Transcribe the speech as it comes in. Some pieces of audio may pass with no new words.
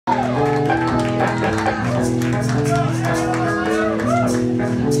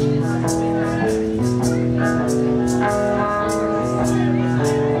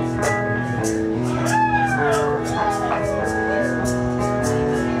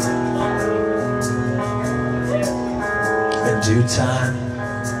due time,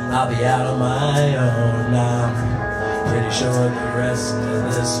 I'll be out on my own. I'm pretty sure the rest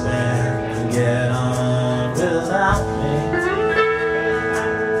of this band can get on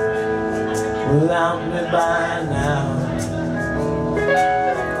without me by now.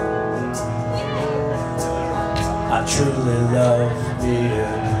 I truly love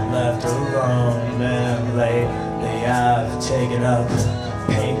being left alone, and lately I've taken up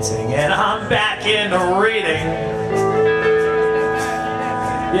painting and I'm back into reading.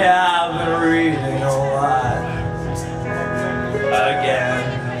 Yeah, I've been reading a lot again.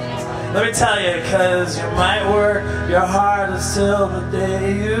 Let me tell you, cause you might work your hardest till the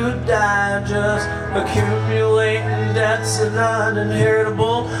day you die, just accumulating debts and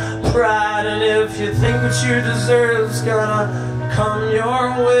uninheritable pride. And if you think what you deserve's gonna come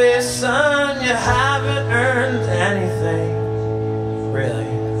your way, son, you haven't earned anything, really.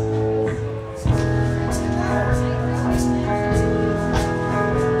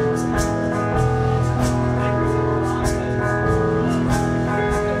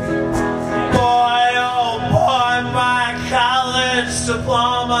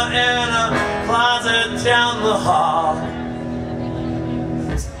 Diploma in a closet down the hall,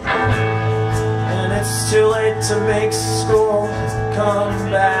 and it's too late to make school come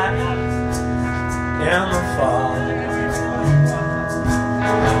back in the fall.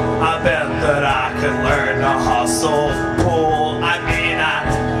 I bet that I could learn to hustle pool. I mean,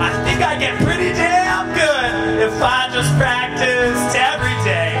 I think I get pretty damn good if I just practiced every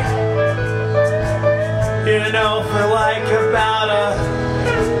day. You know, for like about a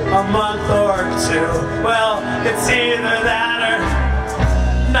month or two. Well, it's either that or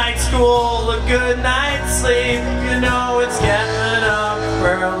night school, a good night's sleep. You know, it's getting up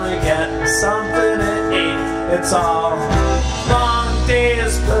early, getting something to eat. It's all long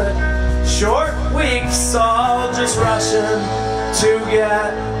days but short weeks, all just rushing to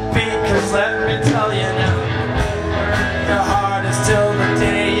get beat. Cause let me tell you now, your heart is till the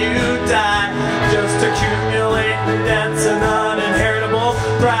day you die, just accumulating debts and uninheritable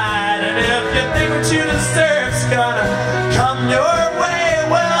pride. And if you think what you deserve's gonna come your way,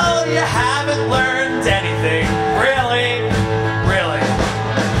 well, you haven't learned anything, really, really.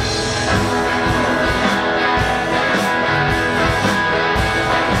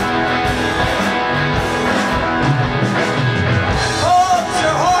 Hold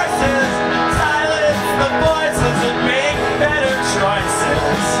your horses, silence the voices and make better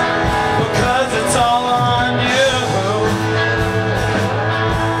choices, because it's all on you.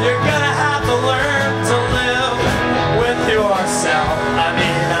 You're gonna have to learn to live with yourself. I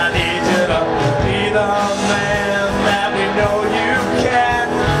mean, I need you to be the man that we know you can.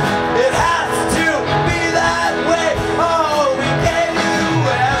 It has to be that way. Oh, we gave you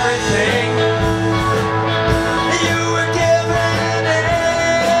everything. You were given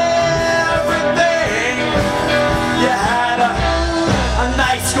everything. You had a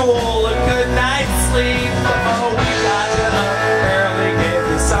night school, a good night's sleep. Oh, we got you up early, gave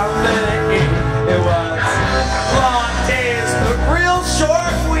you something to eat. It was long days, but real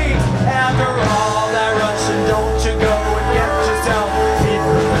short week. After all that rushing, don't you go and get yourself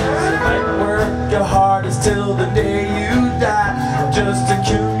people. You might work your hardest till the day you die, just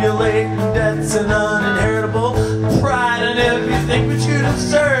accumulating debts and uninheritable